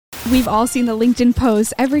We've all seen the LinkedIn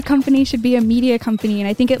posts. Every company should be a media company. And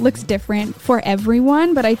I think it looks different for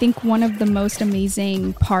everyone. But I think one of the most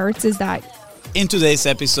amazing parts is that in today's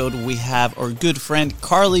episode, we have our good friend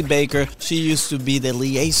Carly Baker. She used to be the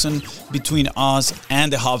liaison between us and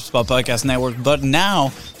the HubSpot Podcast Network, but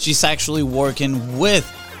now she's actually working with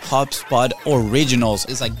HubSpot Originals.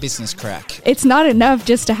 It's like business crack. It's not enough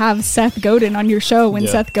just to have Seth Godin on your show when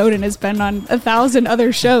Seth Godin has been on 1,000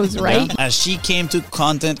 other shows, right? Yeah. As she came to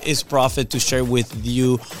Content is Profit to share with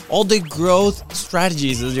you all the growth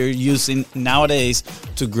strategies that they're using nowadays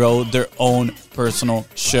to grow their own personal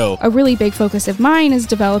show. A really big focus of mine is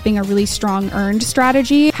developing a really strong earned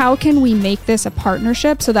strategy. How can we make this a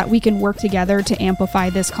partnership so that we can work together to amplify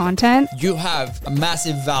this content? You have a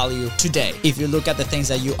massive value today if you look at the things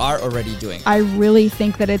that you are already doing. I really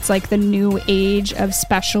think that it's like the new age of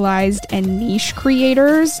specialized and niche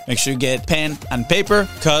creators. Make sure you get pen and paper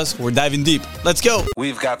because we're diving deep. Let's go.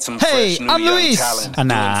 We've got some Hey, fresh new I'm young Luis. talent And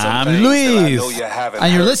doing some I'm things that I Luis. know you haven't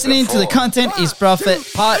And you're heard listening to the before. Content is Profit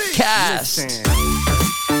podcast.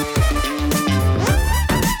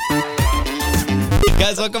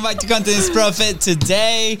 Guys, welcome back to Content is Profit.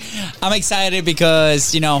 Today, I'm excited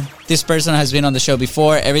because, this person has been on the show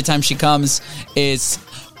before. Every time she comes, it's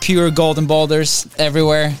pure golden boulders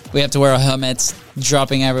everywhere. We have to wear our helmets,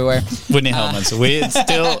 dropping everywhere. We need helmets. It's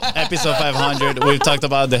still episode 500. We've talked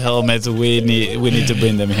about the helmets. We need to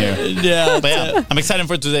bring them here. Yeah. But yeah, I'm excited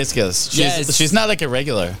for today's guest. Yes. She's not like a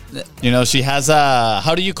regular. She has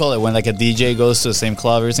how do you call it when like a DJ goes to the same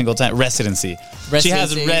club every single time? Residency. She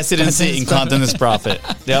has residency in Content is Profit.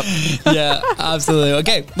 Yep. Yeah, absolutely.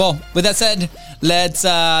 Okay, well, with that said,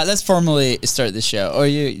 let's formally start the show. Or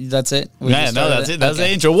that's it? That's it. That's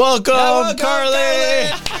the intro. Welcome, Carly.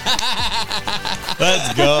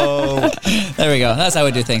 Let's go. There we go. That's how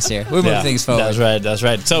we do things here. We move things forward. That's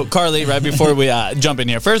right. So, Carly, right before we jump in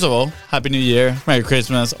here, first of all, Happy New Year, Merry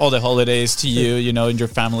Christmas, all the holidays to you, and your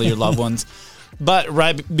family, your loved ones. But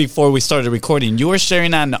right before we started recording, you were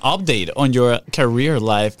sharing an update on your career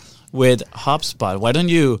life with HubSpot. Why don't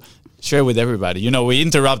you share with everybody? We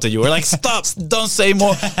interrupted you. We're like, stop, don't say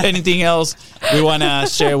anything else. We want to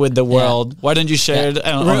share with the world. Why don't you share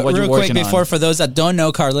on what you're working on? Real quick, for those that don't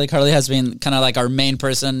know Carly has been kind of like our main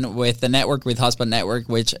person with the network, with HubSpot Network,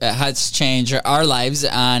 which has changed our lives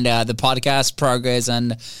and the podcast progress,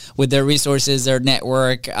 and with their resources, their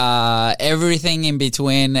network, everything in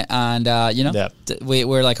between. And,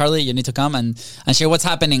 we're like, Carly, you need to come and share what's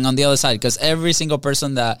happening on the other side, because every single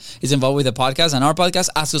person that is involved with the podcast and our podcast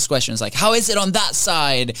asks us questions. Like, how is it on that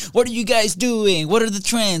side? What are you guys doing? What are the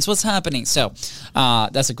trends? What's happening? So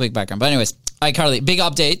that's a quick background. But anyways, all right, Carly, big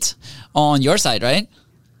update on your side, right?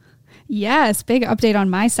 Yes, big update on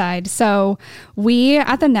my side. So we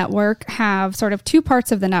at the network have sort of two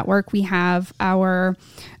parts of the network. We have our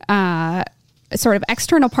sort of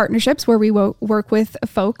external partnerships where we work with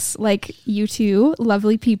folks like you two,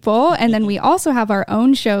 lovely people. And then we also have our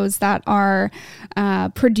own shows that are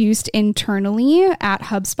produced internally at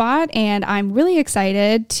HubSpot. And I'm really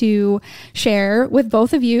excited to share with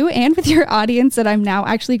both of you and with your audience that I'm now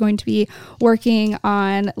actually going to be working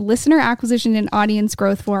on listener acquisition and audience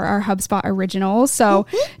growth for our HubSpot Originals. So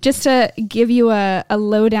just to give you a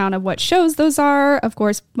lowdown of what shows those are, of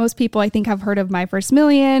course, most people I think have heard of My First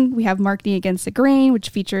Million. We have Marketing Against the Grain, which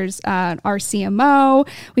features our CMO.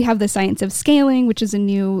 We have The Science of Scaling, which is a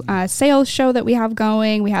new sales show that we have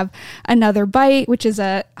going. We have Another Bite, which is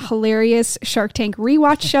a hilarious Shark Tank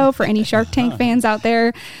rewatch show for any Shark Tank fans out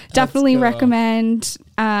there. Definitely recommend.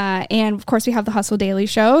 And of course, we have the Hustle Daily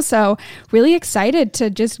Show. So really excited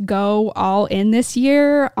to just go all in this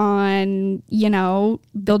year on,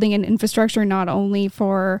 building an infrastructure not only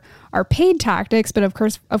for our paid tactics, but of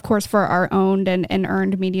course for our owned and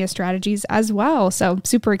earned media strategies as well. So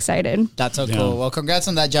super excited. That's so cool. Well, congrats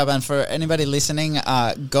on that job. And for anybody listening,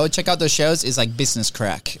 go check out those shows. It's like business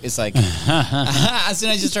crack. It's like as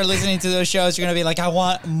soon as you start listening to those shows, you're going to be like, I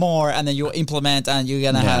want more. And then you'll implement and you're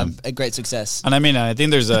going to have a great success. And I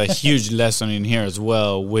think there's a huge lesson in here as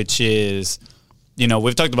well, which is,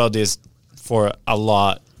 we've talked about this for a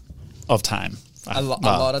lot of time. A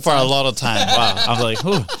lot of time. Wow. I'm like,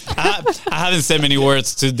 I haven't said many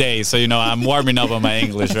words today, so, I'm warming up on my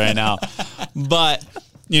English right now. But,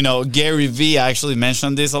 Gary Vee actually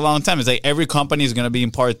mentioned this a long time. It's like every company is going to be in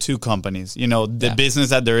part two companies, the business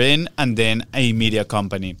that they're in and then a media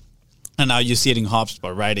company. And now you see it in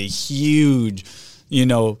HubSpot, right? A huge,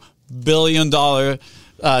 billion-dollar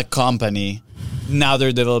company. Now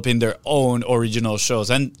they're developing their own original shows.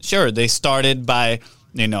 And sure, they started by,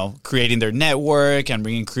 creating their network and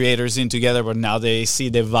bringing creators in together, but now they see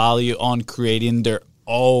the value on creating their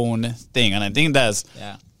own thing. And I think that's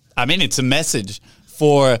I mean, it's a message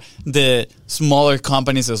for the smaller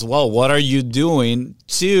companies as well. What are you doing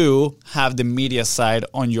to have the media side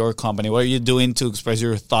on your company? What are you doing to express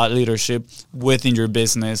your thought leadership within your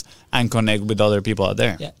business and connect with other people out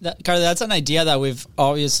there? Yeah, Carly, that's an idea that we've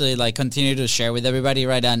obviously like continued to share with everybody,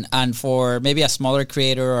 right? And for maybe a smaller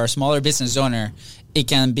creator or a smaller business owner, it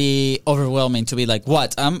can be overwhelming to be like,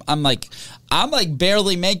 what? I'm like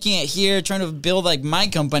barely making it here, trying to build like my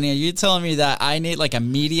company. Are you telling me that I need like a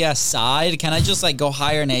media side? Can I just like go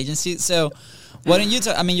hire an agency? So why don't you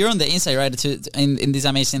I mean, you're on the inside, right, in this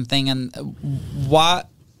amazing thing. And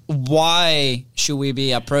why should we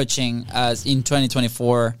be approaching as in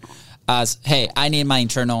 2024 as, hey, I need my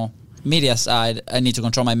internal media side. I need to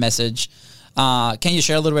control my message. Can you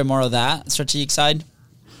share a little bit more of that strategic side?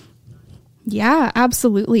 Yeah,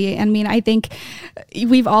 absolutely. I mean, I think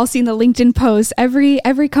we've all seen the LinkedIn posts.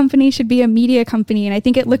 Every company should be a media company, and I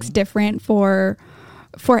think it looks different for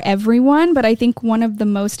everyone. But I think one of the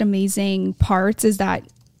most amazing parts is that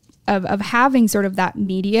of having sort of that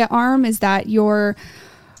media arm is that you're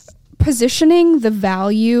positioning the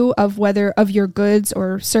value of whether of your goods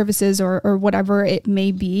or services or whatever it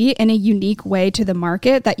may be in a unique way to the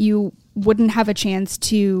market that you wouldn't have a chance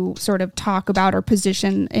to sort of talk about or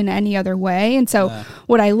position in any other way. And so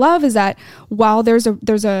what I love is that while there's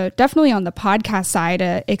a definitely on the podcast side,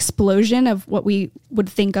 a explosion of what we would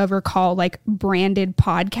think of or call like branded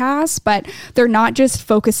podcasts, but they're not just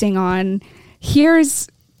focusing on here's,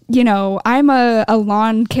 I'm a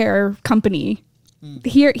lawn care company.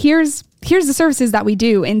 Here's the services that we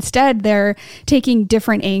do. Instead, they're taking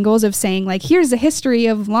different angles of saying like, here's the history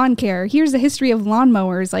of lawn care. Here's the history of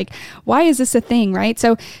lawnmowers. Like, why is this a thing? Right.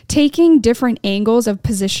 So taking different angles of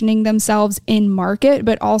positioning themselves in market,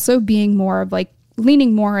 but also being more of like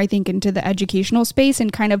leaning more, I think, into the educational space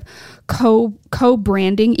and kind of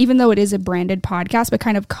co-branding, even though it is a branded podcast, but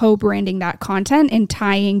kind of co-branding that content and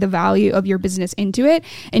tying the value of your business into it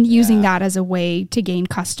and using that as a way to gain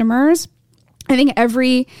customers. I think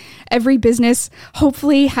every business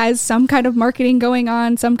hopefully has some kind of marketing going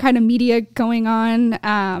on, some kind of media going on.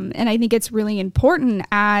 And I think it's really important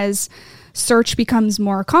as search becomes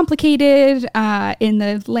more complicated in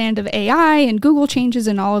the land of AI and Google changes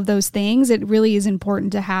and all of those things. It really is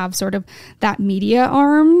important to have sort of that media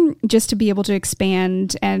arm just to be able to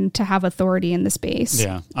expand and to have authority in the space.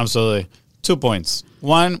 Yeah, absolutely. 2 points.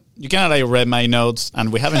 One, you cannot like read my notes,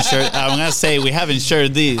 and we haven't shared. I'm gonna say we haven't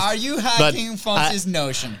shared these. Are you hacking Fonzie's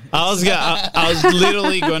Notion? I was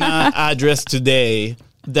literally gonna address today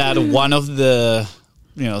that one of the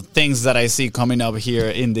things that I see coming up here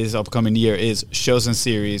in this upcoming year is shows and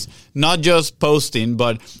series, not just posting,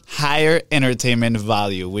 but higher entertainment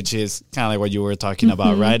value, which is kind of like what you were talking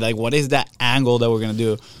about, right? Like, what is that angle that we're gonna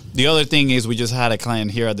do? The other thing is we just had a client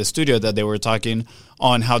here at the studio that they were talking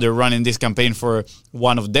on how they're running this campaign for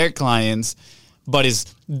one of their clients, but it's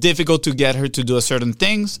difficult to get her to do certain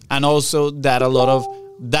things. And also that a lot of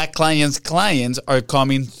that client's clients are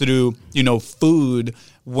coming through, food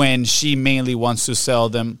when she mainly wants to sell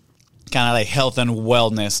them kind of like health and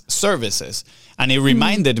wellness services. And it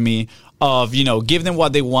reminded me of, give them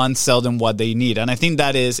what they want, sell them what they need. And I think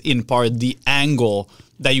that is in part the angle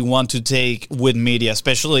that you want to take with media,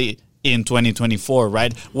 especially in 2024,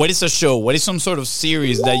 right? What is a show? What is some sort of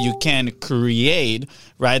series that you can create,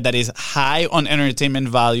 right? That is high on entertainment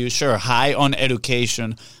value, sure, high on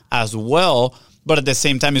education as well, but at the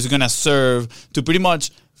same time is going to serve to pretty much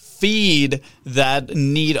feed that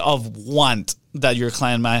need of want that your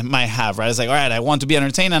client might have, right? It's like, all right, I want to be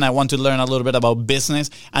entertained and I want to learn a little bit about business.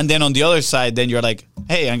 And then on the other side, then you're like,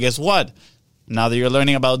 hey, and guess what? Now that you're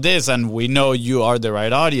learning about this and we know you are the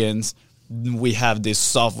right audience, we have this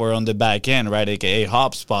software on the back end, right, aka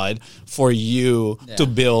HubSpot, for you to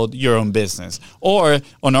build your own business. Or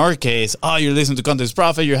on our case, you're listening to Content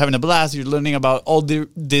Profit, you're having a blast, you're learning about all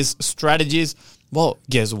these strategies. Well,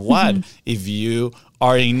 guess what? If you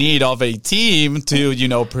are in need of a team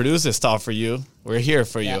to, produce this stuff for you, we're here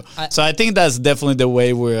for you. So I think that's definitely the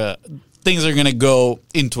way things are going to go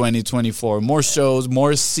in 2024. More shows,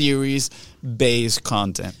 more series-based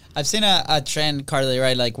content. I've seen a trend, Carly,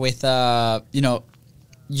 right? Like with,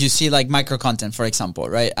 you see like micro content, for example,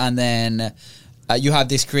 right? And then you have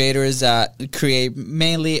these creators that create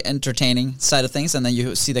mainly entertaining side of things. And then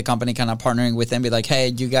you see the company kind of partnering with them, be like, hey,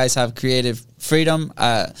 you guys have creative freedom,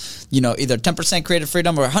 either 10% creative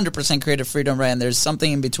freedom or 100% creative freedom, right? And there's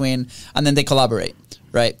something in between. And then they collaborate,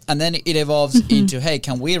 right? And then it evolves into, hey,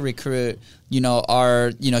 can we recruit,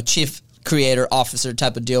 our, chief creator officer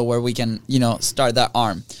type of deal where we can, start that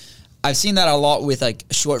arm. I've seen that a lot with like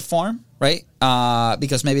short form, right?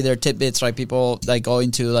 Because maybe there are tidbits, right? People like go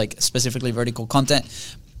into like specifically vertical content.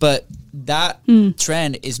 But that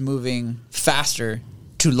trend is moving faster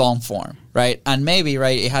to long form, right? And maybe,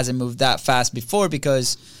 right, it hasn't moved that fast before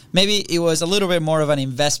because maybe it was a little bit more of an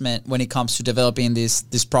investment when it comes to developing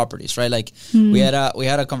these properties, right? Like we had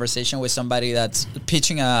a conversation with somebody that's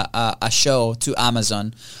pitching a show to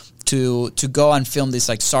Amazon to go and film this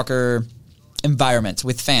like soccer environments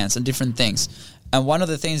with fans and different things. And one of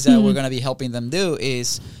the things that we're going to be helping them do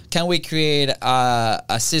is, can we create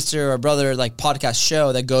a sister or brother like podcast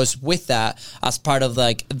show that goes with that as part of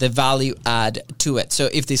like the value add to it? So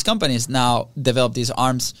if these companies now develop these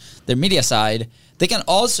arms, their media side, they can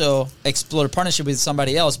also explore partnership with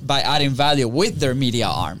somebody else by adding value with their media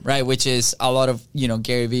arm, right? Which is a lot of,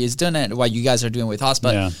 Gary Vee is doing it, what you guys are doing with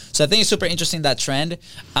HubSpot. Yeah. So I think it's super interesting, that trend.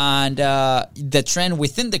 And the trend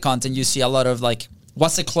within the content, you see a lot of like,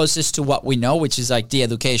 what's the closest to what we know, which is like the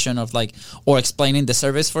education of like, or explaining the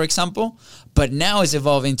service, for example. But now it's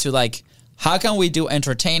evolving to like, how can we do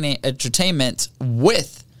entertainment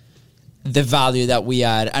with the value that we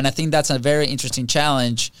add? And I think that's a very interesting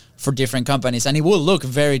challenge for different companies. And it will look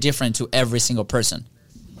very different to every single person.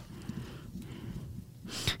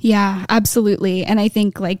 Yeah, absolutely. And I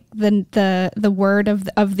think like the word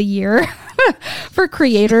of the year for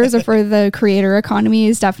creators or for the creator economy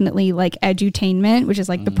is definitely like edutainment, which is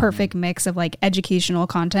like the perfect mix of like educational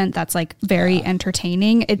content that's like very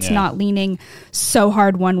entertaining. It's not leaning so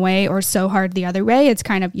hard one way or so hard the other way. It's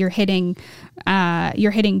kind of you're hitting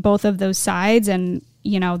both of those sides, and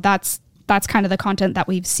that's kind of the content that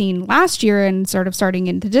we've seen last year and sort of starting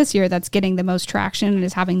into this year that's getting the most traction and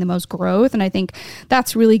is having the most growth. And I think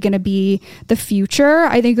that's really going to be the future.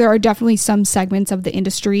 I think there are definitely some segments of the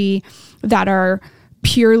industry that are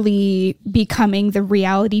purely becoming the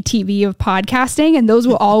reality TV of podcasting, and those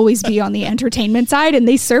will always be on the entertainment side, and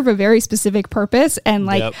they serve a very specific purpose. And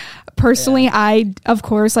like personally, I of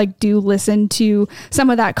course like do listen to some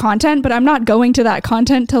of that content, but I'm not going to that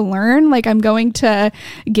content to learn. Like I'm going to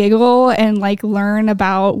giggle and like learn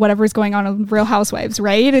about whatever's going on in Real Housewives,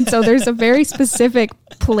 right? And so there's a very specific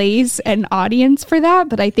place and audience for that.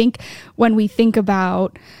 But I think when we think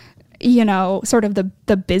about sort of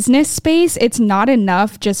the business space, it's not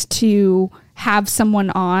enough just to have someone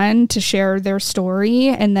on to share their story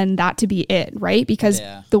and then that to be it, right? Because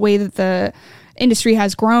the way that the industry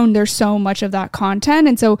has grown, there's so much of that content.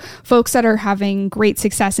 And so folks that are having great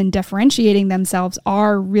success in differentiating themselves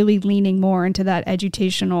are really leaning more into that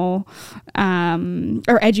educational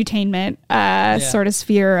or edutainment sort of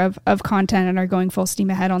sphere of content and are going full steam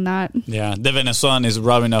ahead on that. Yeah, the Venezuelan is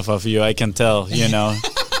rubbing off of you. I can tell,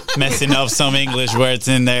 messing up some English words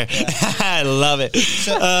in there. I love it.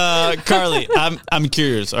 Carly, I'm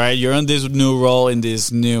curious. All right, you're in this new role, in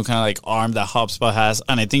this new kind of like arm that HubSpot has,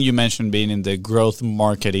 and I think you mentioned being in the growth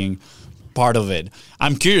marketing part of it.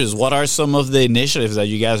 I'm curious, what are some of the initiatives that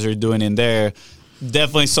you guys are doing in there?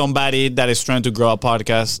 Definitely somebody that is trying to grow a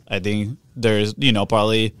podcast. I think there's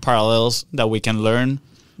probably parallels that we can learn,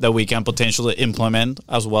 that we can potentially implement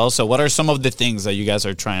as well. So what are some of the things that you guys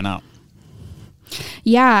are trying out?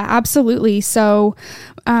 Yeah, absolutely. So,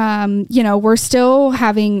 we're still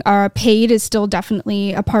having our paid is still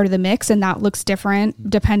definitely a part of the mix, and that looks different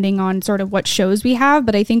depending on sort of what shows we have.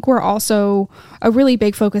 But I think we're also a really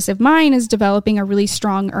big focus of mine is developing a really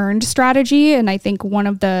strong earned strategy. And I think one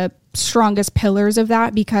of the strongest pillars of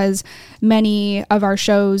that, because many of our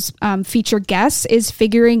shows feature guests, is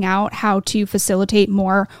figuring out how to facilitate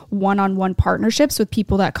more one-on-one partnerships with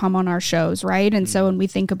people that come on our shows, right? And so when we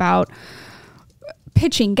think about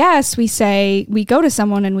pitching guests, we go to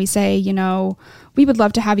someone and we say, we would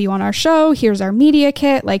love to have you on our show. Here's our media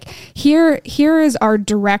kit. Like here is our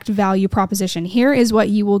direct value proposition. Here is what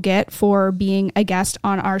you will get for being a guest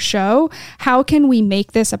on our show. How can we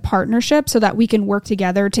make this a partnership so that we can work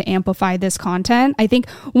together to amplify this content? I think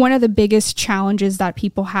one of the biggest challenges that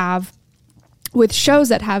people have with shows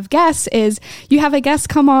that have guests is you have a guest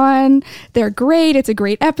come on, they're great, it's a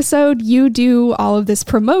great episode, you do all of this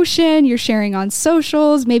promotion, you're sharing on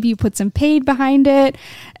socials, maybe you put some paid behind it,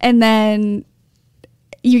 and then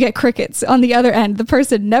you get crickets on the other end. The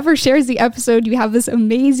person never shares the episode, you have this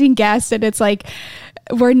amazing guest, and it's like,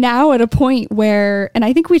 we're now at a point where, and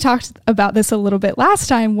I think we talked about this a little bit last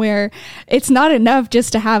time, where it's not enough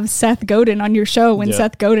just to have Seth Godin on your show when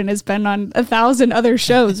Seth Godin has been on 1,000 other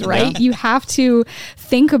shows, right? You have to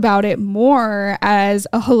think about it more as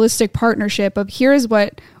a holistic partnership of here's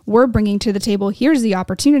what we're bringing to the table. Here's the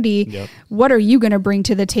opportunity. What are you going to bring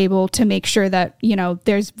to the table to make sure that,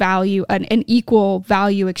 there's value, an equal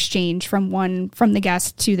value exchange from the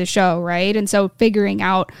guest to the show, right? And so figuring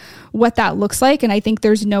out what that looks like. And I think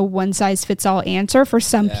there's no one size fits all answer. For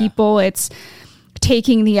some people, it's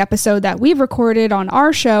taking the episode that we've recorded on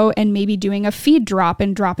our show and maybe doing a feed drop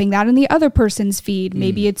and dropping that in the other person's feed.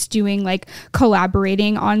 Maybe it's doing like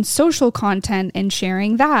collaborating on social content and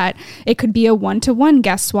sharing that. It could be a one-to-one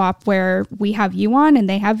guest swap where we have you on and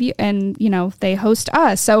they have you, and you know, they host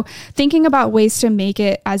us. So thinking about ways to make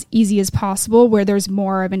it as easy as possible where there's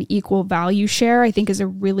more of an equal value share, I think is a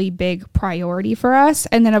really big priority for us.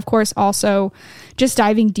 And then of course also just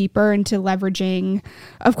diving deeper into leveraging,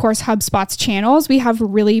 of course, HubSpot's channels. We have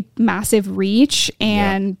really massive reach,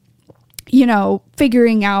 and you know,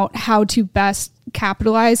 figuring out how to best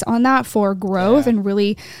capitalize on that for growth and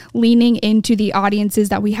really leaning into the audiences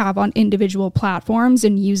that we have on individual platforms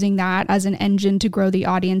and using that as an engine to grow the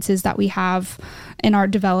audiences that we have and are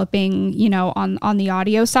developing, you know, on the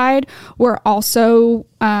audio side. We're also,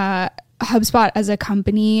 HubSpot as a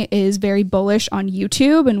company is very bullish on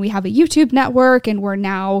YouTube, and we have a YouTube network, and we're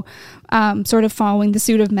now sort of following the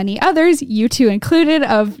suit of many others, you two included,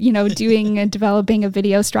 of, you know, doing and developing a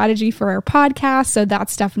video strategy for our podcast. So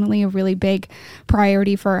that's definitely a really big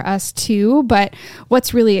priority for us too. But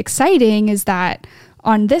what's really exciting is that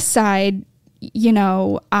on this side, you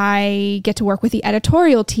know, I get to work with the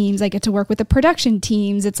editorial teams. I get to work with the production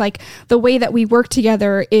teams. It's like the way that we work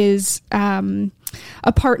together is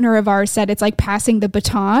a partner of ours said it's like passing the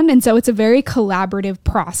baton. And so it's a very collaborative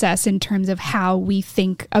process in terms of how we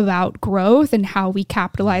think about growth and how we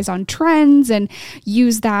capitalize on trends and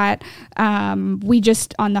use that. We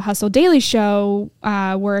just, on the Hustle Daily Show,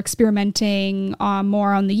 we're experimenting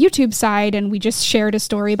more on the YouTube side. And we just shared a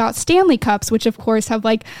story about Stanley Cups, which of course have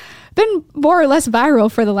like been more or less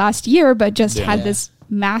viral for the last year, but just had this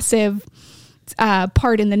massive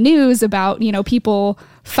part in the news about, you know, people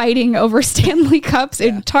fighting over Stanley Cups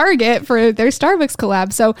in Target for their Starbucks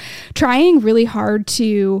collab. So trying really hard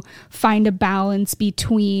to find a balance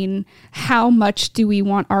between how much do we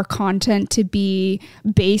want our content to be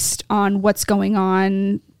based on what's going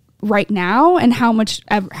on right now and how much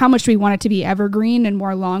do we want it to be evergreen and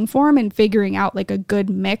more long form, and figuring out like a good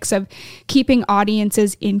mix of keeping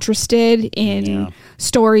audiences interested in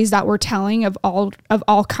stories that we're telling of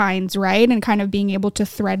all kinds, right? And kind of being able to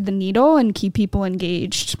thread the needle and keep people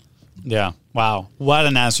engaged. Yeah. Wow. What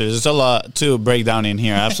an answer. There's a lot to break down in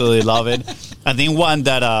here. I absolutely love it. I think one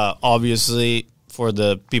that obviously for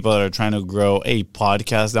the people that are trying to grow a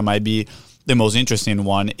podcast, that might be the most interesting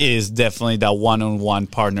one, is definitely that one-on-one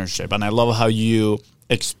partnership. And I love how you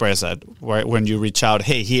express that, right? When you reach out,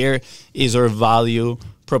 hey, here is our value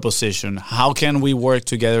proposition. How can we work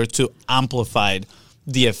together to amplify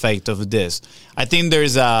the effect of this? I think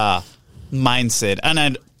there's a mindset,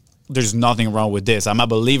 and there's nothing wrong with this. I'm a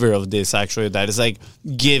believer of this, actually, that is like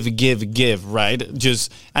give, right?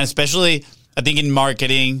 Just, and especially, I think in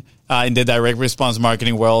marketing, in the direct response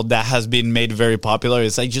marketing world, that has been made very popular.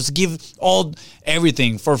 It's like, just give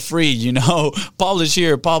everything for free, you know, publish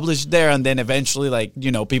here, publish there. And then eventually, like,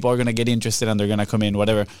 you know, people are going to get interested and they're going to come in,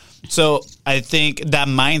 whatever. So I think that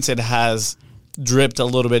mindset has dripped a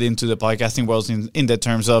little bit into the podcasting world in the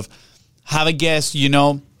terms of have a guest, you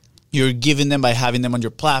know, you're giving them by having them on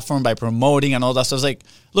your platform, by promoting and all that stuff. It's like,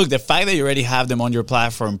 look, the fact that you already have them on your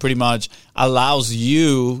platform pretty much gives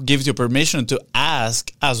you permission to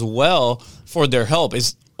ask as well for their help.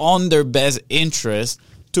 It's on their best interest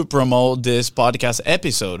to promote this podcast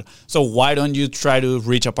episode. So why don't you try to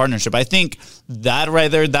reach a partnership? I think that right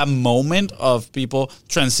there, that moment of people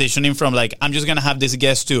transitioning from like, I'm just going to have this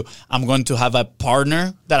guest to, I'm going to have a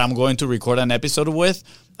partner that I'm going to record an episode with.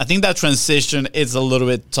 I think that transition is a little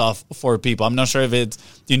bit tough for people. I'm not sure if it's,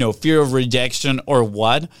 you know, fear of rejection or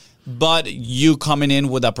what, but you coming in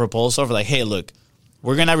with a proposal of like, hey, look,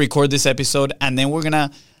 we're going to record this episode and then we're going to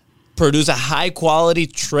produce a high quality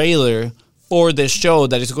trailer for the show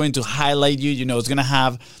that is going to highlight you. You know, it's going to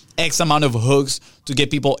have X amount of hooks to get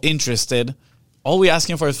people interested. All we're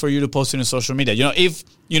asking for is for you to post it on social media. You know, if,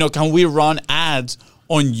 you know, can we run ads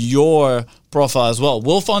on your profile as well?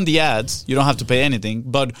 We'll fund the ads. You don't have to pay anything,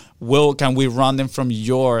 but can we run them from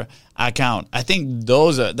your account? I think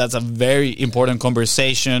that's a very important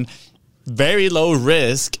conversation, very low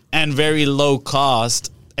risk and very low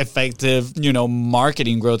cost, effective, you know,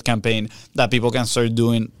 marketing growth campaign that people can start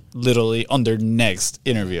doing literally on their next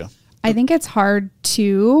interview. I think it's hard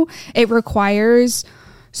too. It requires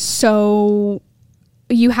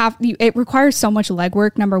it requires so much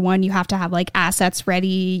legwork. Number one, you have to have like assets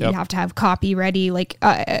ready. Yep. You have to have copy ready. Like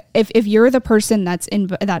if you're the person that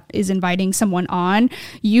is inviting someone on,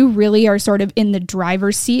 you really are sort of in the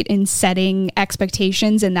driver's seat in setting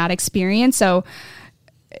expectations in that experience. So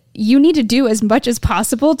you need to do as much as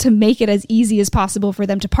possible to make it as easy as possible for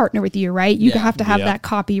them to partner with you, right? You have to have that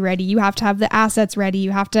copy ready. You have to have the assets ready.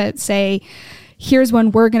 You have to say, here's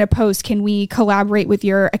when we're going to post. Can we collaborate with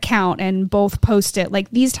your account and both post it? Like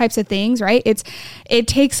these types of things, right? It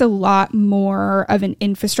takes a lot more of an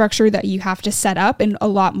infrastructure that you have to set up and a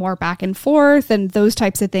lot more back and forth and those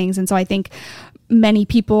types of things. And so I think many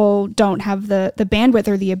people don't have the bandwidth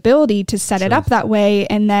or the ability to set it up that way.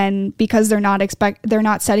 And then because they're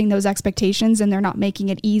not setting those expectations and they're not making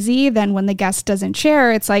it easy, then when the guest doesn't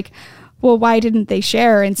share, it's like, well, why didn't they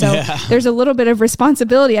share? And so there's a little bit of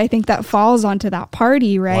responsibility, I think, that falls onto that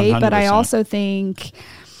party, right? 100%. But I also think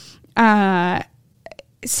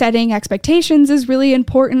setting expectations is really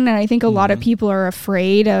important. And I think a lot of people are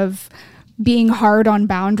afraid of being hard on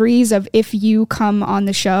boundaries of if you come on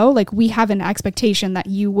the show, like we have an expectation that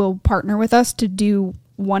you will partner with us to do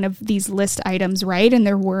one of these list items, right? And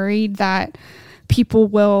they're worried that people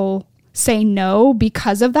will say no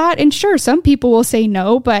because of that. And sure, some people will say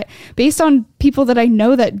no, but based on people that I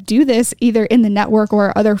know that do this either in the network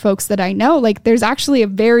or other folks that I know, like there's actually a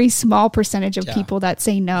very small percentage of people that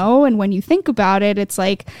say no. And when you think about it, it's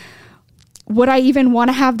like, would I even want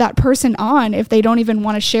to have that person on if they don't even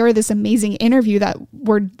want to share this amazing interview that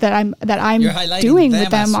I'm doing with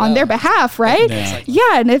them on their behalf, right?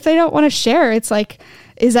 Yeah. And if they don't want to share, it's like,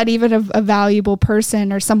 is that even a valuable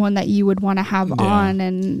person or someone that you would want to have on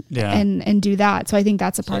and do that? So I think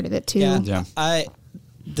that's a part of it too.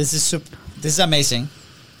 This is amazing.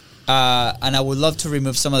 And I would love to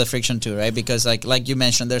remove some of the friction too, right? Because like you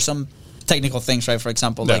mentioned, there's some technical things, right? For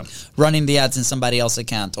example, like running the ads in somebody else's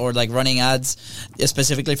account, or like running ads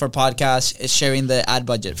specifically for podcasts, sharing the ad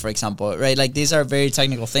budget, for example, right? Like these are very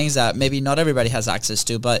technical things that maybe not everybody has access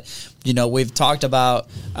to, but you know, we've talked about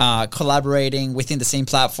collaborating within the same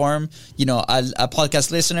platform. You know, a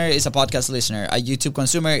podcast listener is a podcast listener. A YouTube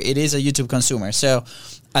consumer, it is a YouTube consumer. So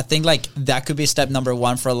I think like that could be step number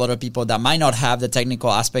one for a lot of people that might not have the technical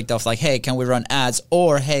aspect of like, hey, can we run ads?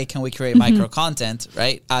 Or, hey, can we create micro content,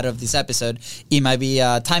 right, out of this episode? It might be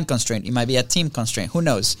a time constraint. It might be a team constraint. Who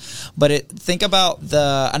knows? But think about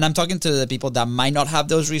and I'm talking to the people that might not have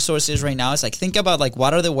those resources right now. It's like, think about like,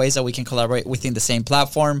 what are the ways that we can collaborate within the same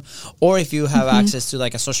platform? Or if you have access to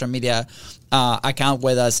like a social media account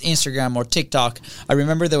with us, Instagram or TikTok. I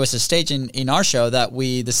remember there was a stage in our show that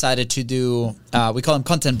we decided to do, we call them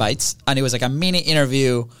content bites, and it was like a mini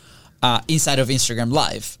interview inside of Instagram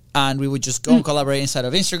Live. And we would just go and collaborate inside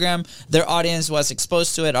of Instagram. Their audience was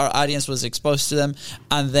exposed to it. Our audience was exposed to them.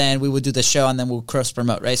 And then we would do the show and then we'll cross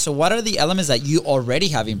promote, right? So what are the elements that you already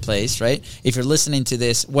have in place, right? If you're listening to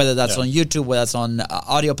this, whether that's on YouTube, whether that's on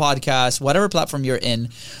audio podcast, whatever platform you're in,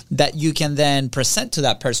 that you can then present to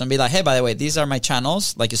that person. Be like, hey, by the way, these are my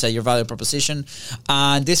channels. Like you said, your value proposition.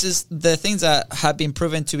 And this is the things that have been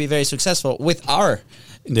proven to be very successful with our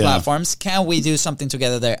platforms. Can we do something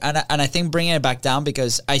together there? And I think bringing it back down,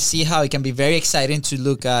 because I see how it can be very exciting to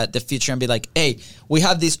look at the future and be like, hey, we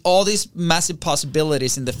have all these massive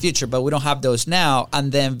possibilities in the future, but we don't have those now,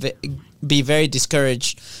 and then be very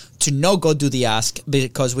discouraged to not go do the ask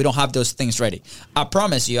because we don't have those things ready. I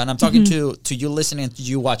promise you, and I'm talking to you listening, to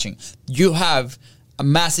you watching, you have a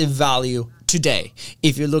massive value today.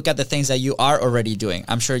 If you look at the things that you are already doing,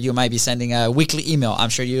 I'm sure you might be sending a weekly email. I'm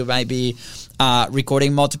sure you might be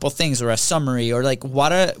recording multiple things, or a summary, or like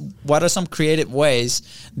what are some creative ways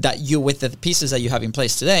that you, with the pieces that you have in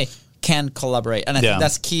place today, can collaborate. And I think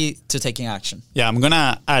that's key to taking action. Yeah, I'm going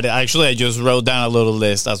to add, actually, I just wrote down a little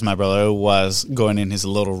list as my brother was going in his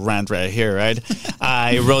little rant right here, right?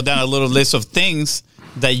 I wrote down a little list of things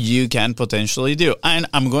that you can potentially do. And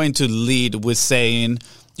I'm going to lead with saying,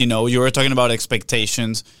 you know, you were talking about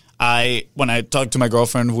expectations. When I talked to my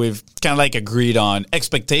girlfriend, we've kind of like agreed on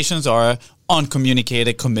expectations are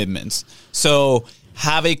uncommunicated commitments. So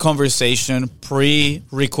have a conversation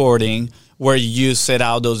pre-recording where you set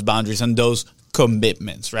out those boundaries and those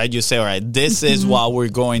commitments, right? You say, all right, this is what we're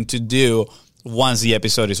going to do once the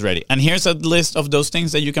episode is ready. And here's a list of those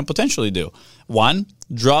things that you can potentially do. 1,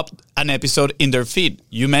 drop an episode in their feed.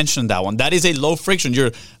 You mentioned that one. That is a low friction.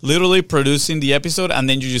 You're literally producing the episode and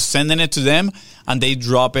then you're just sending it to them and they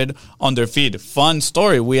drop it on their feed. Fun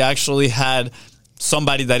story. We actually had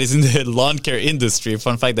somebody that is in the lawn care industry.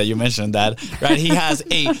 Fun fact that you mentioned that, right? He has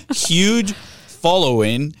a huge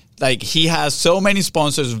following. Like, he has so many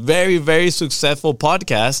sponsors, very, very successful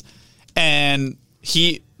podcast, and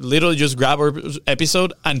he literally just grabbed our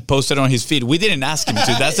episode and posted it on his feed. We didn't ask him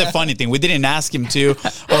to. That's the funny thing. We didn't ask him to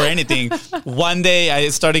or anything. One day I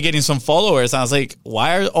started getting some followers and I was like,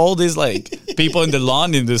 why are all these like people in the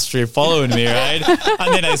lawn industry following me, right?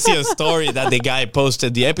 And then I see a story that the guy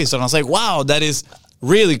posted the episode and I was like, wow, that is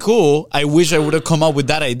really cool. I wish I would have come up with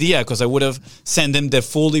that idea because I would have sent him the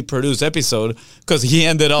fully produced episode, because he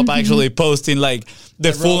ended up actually posting like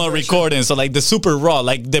the full recording. So like the super raw,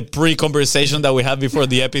 like the pre-conversation that we had before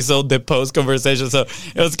the episode, the post-conversation. So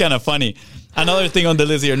it was kind of funny. Another thing on the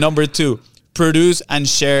list here, number 2, produce and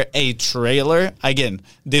share a trailer. Again,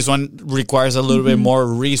 this one requires a little bit more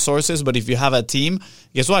resources, but if you have a team,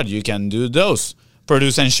 guess what? You can do those.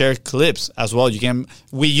 Produce and share clips as well.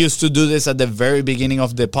 We used to do this at the very beginning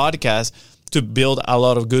of the podcast to build a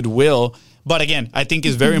lot of goodwill. But again, I think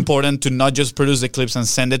it's very important to not just produce the clips and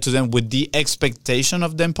send it to them with the expectation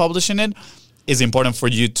of them publishing it. It's important for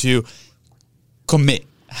you to commit,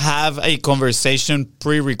 have a conversation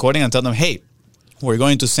pre-recording and tell them, hey, we're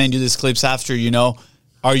going to send you these clips after,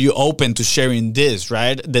 are you open to sharing this,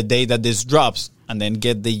 right? The day that this drops, and then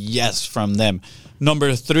get the yes from them.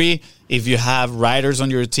 Number 3, if you have writers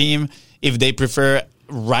on your team, if they prefer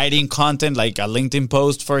writing content like a LinkedIn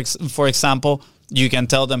post, for example, you can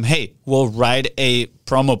tell them, hey, we'll write a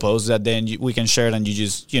promo post that then we can share it, and you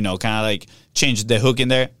just, kind of like change the hook in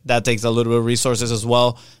there. That takes a little bit of resources as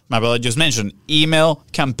well. My brother just mentioned email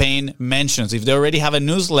campaign mentions. If they already have a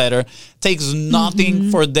newsletter, takes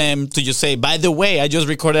nothing for them to just say, by the way, I just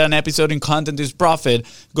recorded an episode in Content is Profit.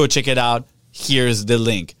 Go check it out. Here's the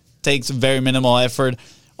link. Takes very minimal effort.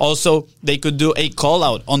 Also, they could do a call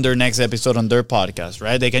out on their next episode on their podcast,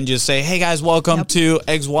 right? They can just say, hey guys, welcome to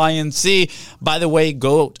X, Y, and Z. By the way,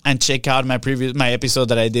 go and check out my episode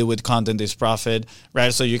that I did with Content is Profit,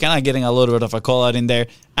 right? So you're kind of getting a little bit of a call out in there.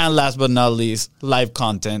 And last but not least, live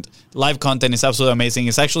content. Live content is absolutely amazing.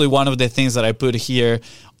 It's actually one of the things that I put here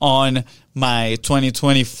on my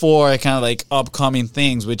 2024 kind of like upcoming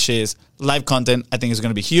things, which is live content. I think is going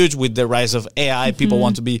to be huge with the rise of AI. People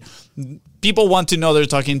want to know they're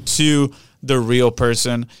talking to the real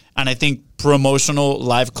person. And I think promotional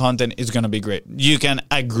live content is going to be great. You can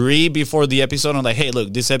agree before the episode on like, hey,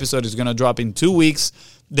 look, this episode is going to drop in 2 weeks.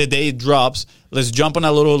 The day it drops, let's jump on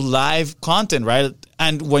a little live content, right?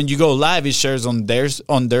 And when you go live, it shares on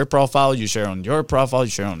their profile, you share on your profile,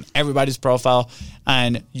 you share on everybody's profile,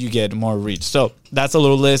 and you get more reach. So that's a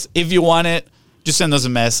little list. If you want it, just send us a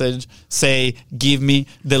message. Say, give me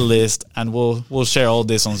the list, and we'll share all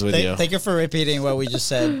this ones with you. Thank you for repeating what we just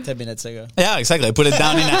said 10 minutes ago. Yeah, exactly. I put it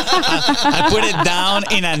down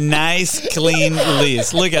in a nice, clean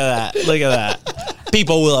list. Look at that.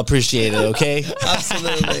 People will appreciate it, okay?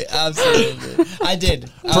 Absolutely. I did.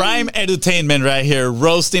 Prime edutainment right here,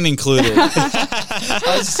 roasting included. I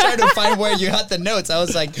was just trying to find where you had the notes. I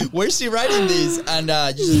was like, where's he writing these? And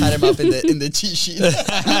you just had him up in the cheat sheet.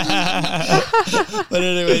 But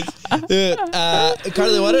anyways,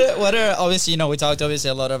 Carly, what are obviously, we talked obviously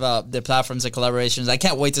a lot about the platforms and collaborations. I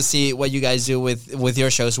can't wait to see what you guys do with your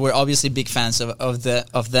shows. We're obviously big fans of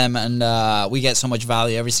them, and we get so much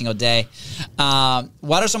value every single day.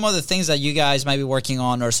 What are some of the things that you guys might be working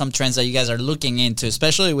on, or some trends that you guys are looking into,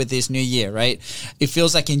 especially with this new year, right? It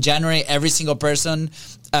feels like in January, every single person,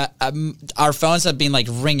 our phones have been like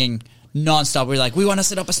ringing nonstop. We're like, we want to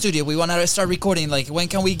set up a studio. We want to start recording. Like, when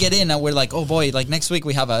can we get in? And we're like, oh boy, like next week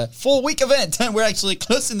we have a full week event and we're actually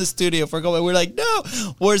closing the studio for going. We're like, no,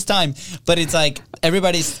 where's time? But it's like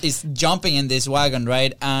everybody's jumping in this wagon,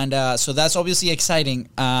 right? And so that's obviously exciting.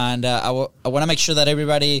 And I want to make sure that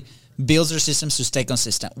everybody builds their systems to stay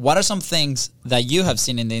consistent. What are some things that you have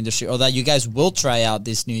seen in the industry, or that you guys will try out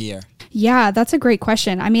this new year? Yeah, that's a great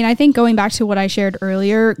question. I mean, I think going back to what I shared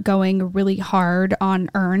earlier, going really hard on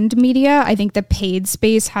earned media, I think the paid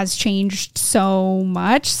space has changed so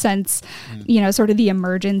much since, sort of the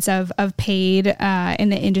emergence of paid in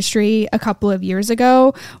the industry a couple of years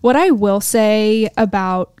ago. What I will say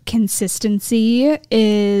about consistency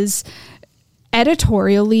is,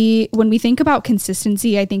 editorially, when we think about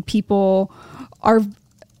consistency, I think people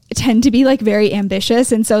tend to be like very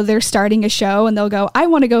ambitious. And so they're starting a show and they'll go, I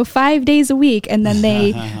want to go 5 days a week. And then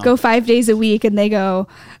they go 5 days a week and they go,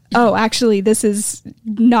 oh, actually, this is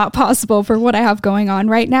not possible for what I have going on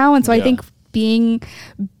right now. And so I think being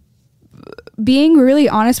really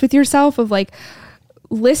honest with yourself of like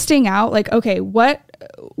listing out like, okay, what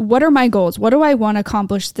are my goals? What do I want to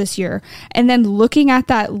accomplish this year? And then looking at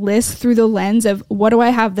that list through the lens of what do I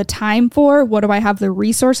have the time for? What do I have the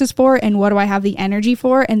resources for? And what do I have the energy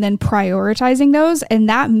for? And then prioritizing those. And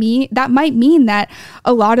that might mean that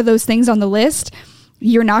a lot of those things on the list,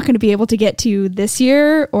 you're not going to be able to get to this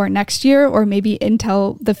year or next year, or maybe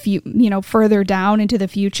until further down into the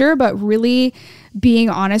future, but really being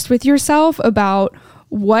honest with yourself about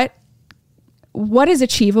what is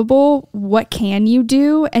achievable, what can you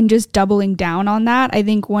do, and just doubling down on that. I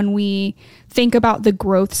think when we think about the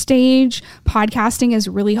growth stage, podcasting is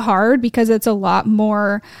really hard because it's a lot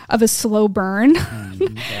more of a slow burn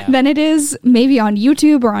than it is maybe on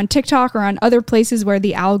YouTube or on TikTok or on other places where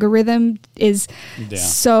the algorithm is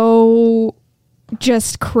so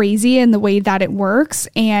just crazy in the way that it works,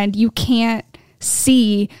 and you can't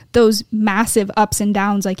see those massive ups and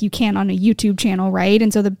downs like you can on a YouTube channel, right?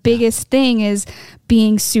 And so the biggest thing is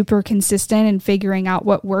being super consistent and figuring out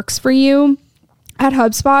what works for you. At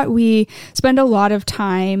HubSpot, we spend a lot of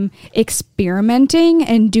time experimenting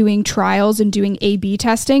and doing trials and doing A/B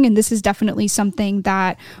testing. And this is definitely something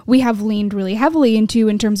that we have leaned really heavily into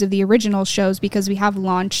in terms of the original shows, because we have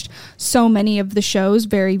launched so many of the shows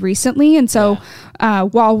very recently. And so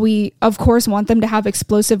while we, of course, want them to have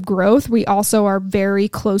explosive growth, we also are very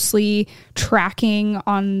closely tracking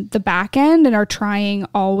on the back end and are trying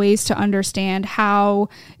always to understand how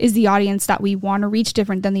is the audience that we want to reach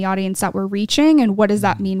different than the audience that we're reaching, and what does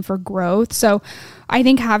that mean for growth. So I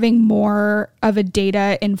think having more of a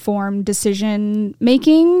data informed decision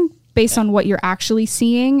making based on what you're actually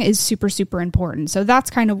seeing is super, super important. So that's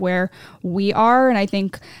kind of where we are. And I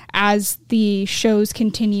think as the shows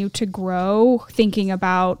continue to grow, thinking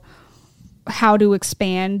about how to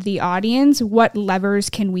expand the audience, what levers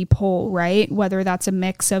can we pull, right? Whether that's a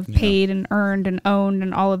mix of paid and earned and owned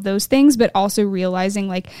and all of those things, but also realizing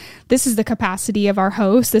like this is the capacity of our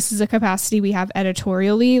host. This is the capacity we have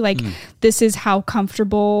editorially. Like this is how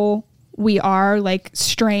comfortable we are like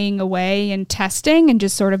straying away and testing and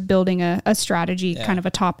just sort of building a strategy, kind of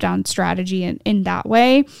a top-down strategy in that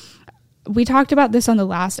way. We talked about this on the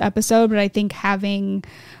last episode, but I think having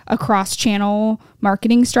a cross-channel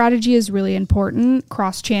marketing strategy is really important.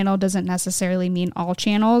 Cross-channel doesn't necessarily mean all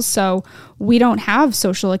channels. So we don't have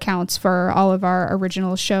social accounts for all of our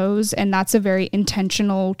original shows. And that's a very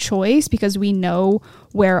intentional choice because we know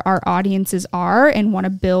where our audiences are and want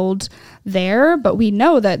to build there. But we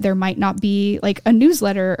know that there might not be like a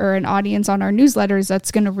newsletter or an audience on our newsletters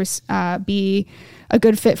that's going to be a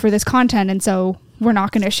good fit for this content. And so we're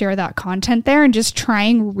not going to share that content there, and just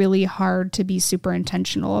trying really hard to be super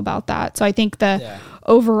intentional about that. So I think the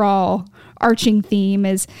overall arching theme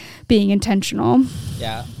is being intentional.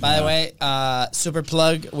 Yeah. By the way, super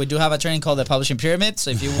plug, we do have a training called the Publishing Pyramid. So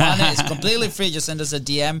if you want it, it's completely free. Just send us a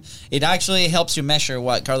DM. It actually helps you measure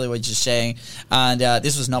what Carly was just saying. And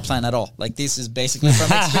this was not planned at all. Like this is basically from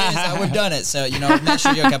experience that we've done it. So,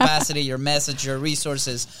 measure your capacity, your message, your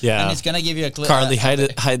resources. Yeah. And it's going to give you a clue. Carly, hide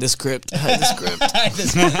the script. Hide the script.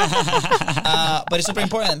 But it's super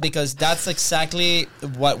important because that's exactly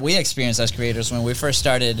what we experienced as creators when we first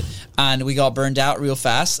started, and we got burned out real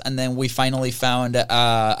fast, and then we finally found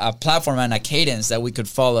a platform and a cadence that we could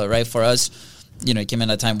follow. Right, for us, it came in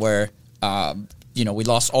a time where we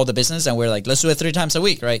lost all the business, and we're like, let's do it 3 times a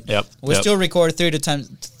week, right? Yep. We still record 3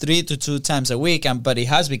 to 2 times a week, but it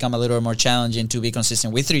has become a little more challenging to be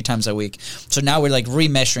consistent with 3 times a week. So now we're like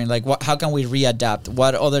remeasuring, like how can we readapt?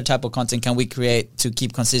 What other type of content can we create to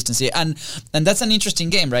keep consistency? And that's an interesting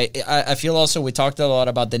game, right? I feel also we talked a lot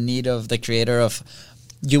about the need of the creator of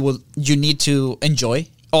you need to enjoy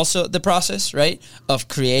also the process, right, of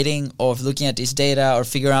creating, of looking at this data, or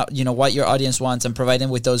figure out, what your audience wants and provide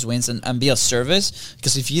them with those wins and be of service.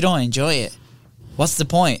 Because if you don't enjoy it, what's the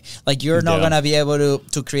point? Like you're not going to be able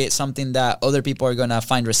to create something that other people are going to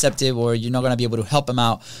find receptive, or you're not going to be able to help them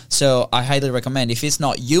out. So I highly recommend, if it's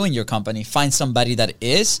not you in your company, find somebody that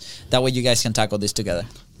is. That way you guys can tackle this together.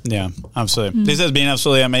 Yeah, absolutely. This has been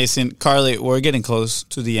absolutely amazing. Carly, we're getting close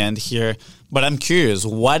to the end here, but I'm curious,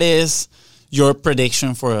 what is your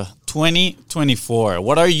prediction for 2024?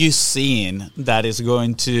 What are you seeing that is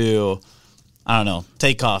going to,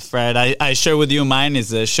 take off, right? I share with you mine is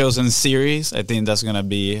the shows and series. I think that's going to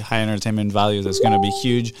be high entertainment value. That's going to be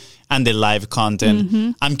huge. And the live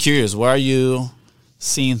content. I'm curious, where are you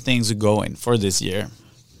seeing things going for this year?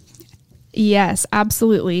 Yes,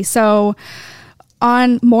 absolutely. So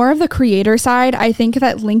on more of the creator side, I think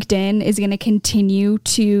that LinkedIn is going to continue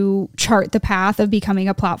to chart the path of becoming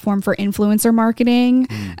a platform for influencer marketing.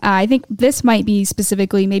 I think this might be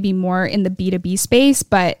specifically maybe more in the B2B space,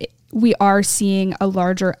 but we are seeing a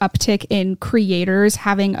larger uptick in creators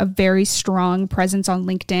having a very strong presence on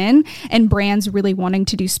LinkedIn and brands really wanting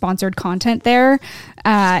to do sponsored content there.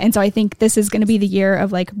 And so I think this is going to be the year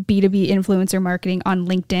of like B2B influencer marketing on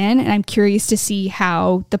LinkedIn. And I'm curious to see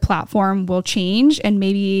how the platform will change and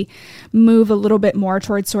maybe move a little bit more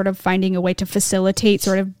towards sort of finding a way to facilitate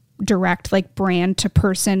sort of direct like brand to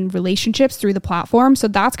person relationships through the platform. So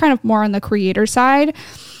that's kind of more on the creator side.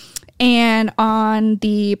 And on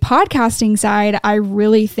the podcasting side, I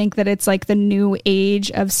really think that it's like the new age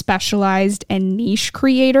of specialized and niche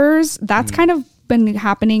creators. That's kind of been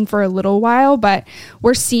happening for a little while, but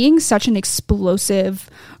we're seeing such an explosive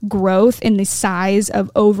growth in the size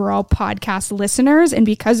of overall podcast listeners. And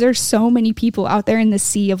because there's so many people out there in the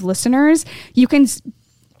sea of listeners, you can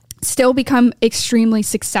still become extremely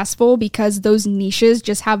successful because those niches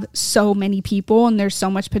just have so many people and there's so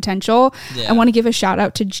much potential. I want to give a shout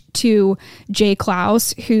out to Jay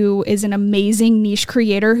Klaus, who is an amazing niche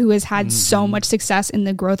creator who has had so much success in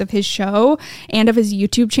the growth of his show and of his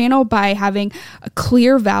YouTube channel by having a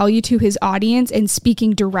clear value to his audience and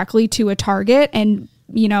speaking directly to a target, and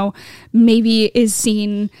maybe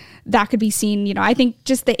that could be seen, I think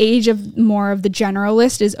just the age of more of the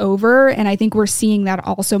generalist is over. And I think we're seeing that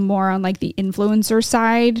also more on like the influencer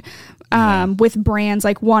side, with brands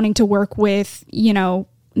like wanting to work with,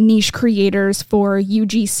 niche creators for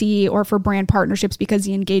UGC or for brand partnerships because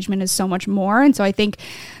the engagement is so much more. And so I think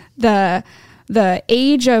the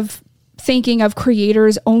age of thinking of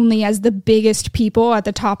creators only as the biggest people at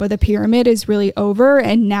the top of the pyramid is really over.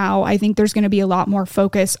 And now I think there's going to be a lot more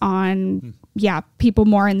focus on, people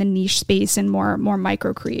more in the niche space and more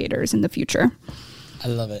micro creators in the future. I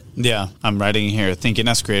love it. Yeah, I'm writing here, thinking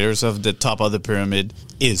as creators of the top of the pyramid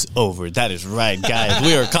is over. That is right, guys.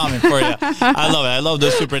 We are coming for you. I love it. I love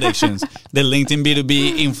those two predictions. The LinkedIn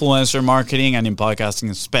B2B influencer marketing and in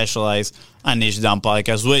podcasting specialized and niche down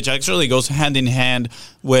podcast, which actually goes hand in hand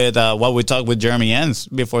with what we talked with Jeremy Enns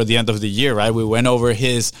before the end of the year, right? We went over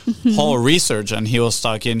his whole research and he was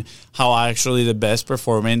talking how actually the best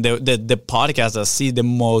performing, the podcasts that see the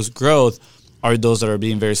most growth are those that are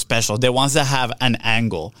being very special, the ones that have an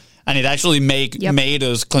angle. And it actually made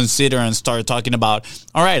us consider and start talking about,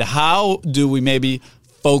 all right, how do we maybe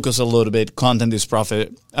focus a little bit content is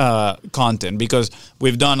profit content? Because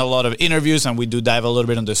we've done a lot of interviews and we do dive a little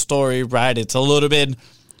bit on the story, right? It's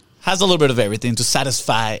has a little bit of everything to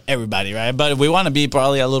satisfy everybody, right? But we want to be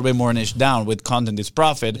probably a little bit more niche down with content is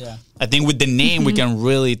profit. Yeah. I think with the name, we can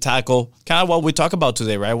really tackle kind of what we talk about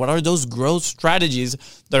today, right? What are those growth strategies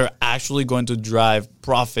that are actually going to drive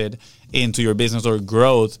profit into your business or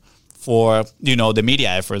growth for, the media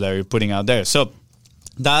effort that you're putting out there? So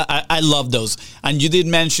that I love those. And you did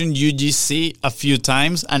mention UGC a few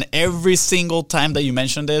times, and every single time that you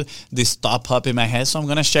mentioned it, this thought up in my head. So I'm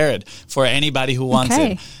going to share it for anybody who wants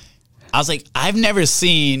it. I was like, I've never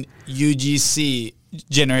seen UGC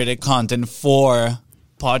generated content for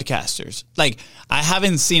podcasters. Like, I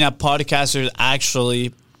haven't seen a podcaster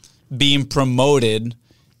actually being promoted,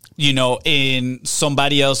 in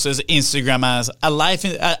somebody else's Instagram as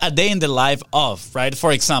a day in the life of, right?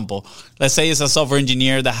 For example, let's say it's a software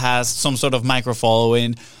engineer that has some sort of micro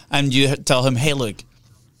following, and you tell him, hey, look,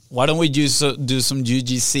 why don't we do some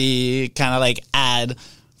UGC kind of like ad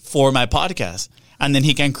for my podcast? And then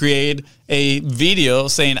he can create a video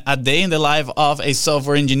saying a day in the life of a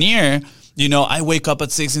software engineer. I wake up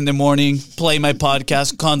at 6 a.m, play my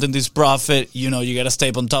podcast, content is profit. You got to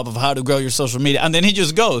stay on top of how to grow your social media. And then he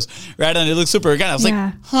just goes, right? And it looks super organic. I was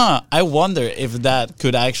like, I wonder if that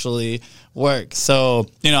could actually work. So,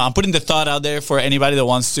 I'm putting the thought out there for anybody that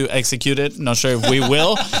wants to execute it. Not sure if we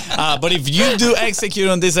will. But if you do execute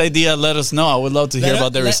on this idea, let us know. I would love to hear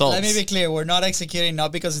about the results. Let me be clear. We're not executing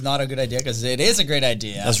not because it's not a good idea, because it is a great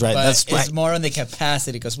idea. That's right. But That's right. It's more on the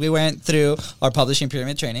capacity, because we went through our publishing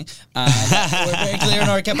pyramid training. And we're very clear on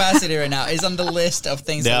our capacity right now. It's on the list of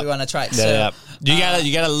things that we want to try.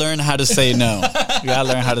 You gotta learn how to say no. You gotta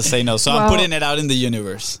learn how to say no. So I'm putting it out in the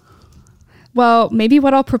universe. Well, maybe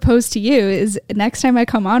what I'll propose to you is next time I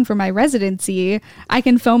come on for my residency, I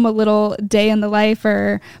can film a little day in the life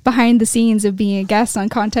or behind the scenes of being a guest on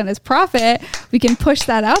Content is Profit. We can push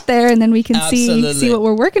that out there, and then we can see what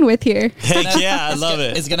we're working with here. Heck yeah, I love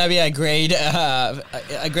it. It's gonna be a great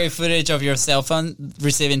footage of your cell phone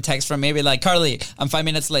receiving text from maybe like, Carly, I'm 5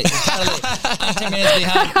 minutes late. Carly, I'm 10 minutes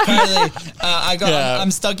behind. Carly,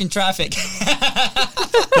 I'm stuck in traffic.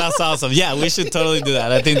 That's awesome. Yeah, we should totally do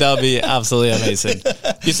that. I think that'll be absolutely amazing.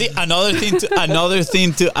 You see, another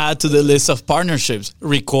thing to add to the list of partnerships: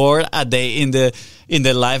 record a day in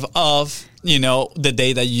the life of the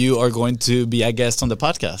day that you are going to be a guest on the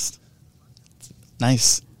podcast.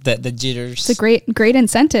 Nice. The jitters. It's a great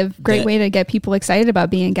incentive. Great way to get people excited about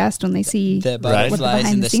being a guest when they see the butterflies what the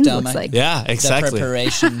behind the scenes looks like. Yeah, exactly. The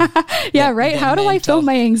preparation. Right. How do I film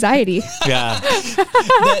my anxiety? Yeah.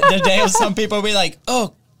 the day of some people will be like,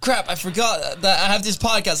 oh, crap, I forgot that I have this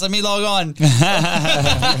podcast. Let me log on.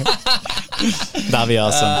 That'd be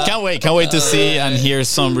awesome. Can't wait to see and hear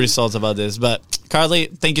some results about this. But Carly,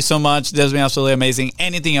 thank you so much. This has been absolutely amazing.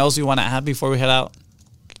 Anything else you want to add before we head out?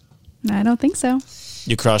 I don't think so.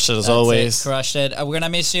 You crushed it as That's always. Crushed it. We're going to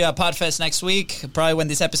miss you at Podfest next week, probably when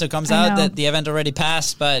this episode comes I out. know. The event already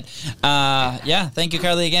passed. But yeah, thank you,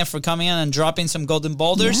 Carly, again for coming in and dropping some golden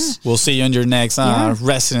boulders. We'll see you on your next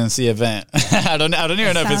residency event. I don't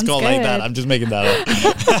even know if it's Sounds called like good. that. I'm just making that up.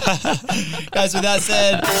 Guys, with that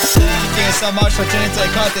said, thank you so much for tuning into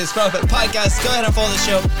the Content Profit Podcast. Go ahead and follow the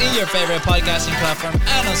show in your favorite podcasting platform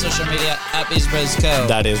and on social media at Business Bros Co.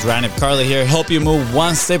 That is Ranip Carly here. Help you move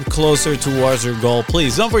one step closer towards your goal.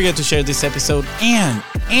 Please don't forget to share this episode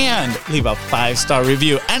and leave a 5-star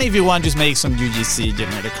review. And if you want, just make some UGC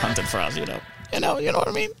generated content for us. You know what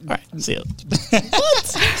I mean. All right, see you.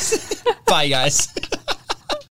 Bye, guys.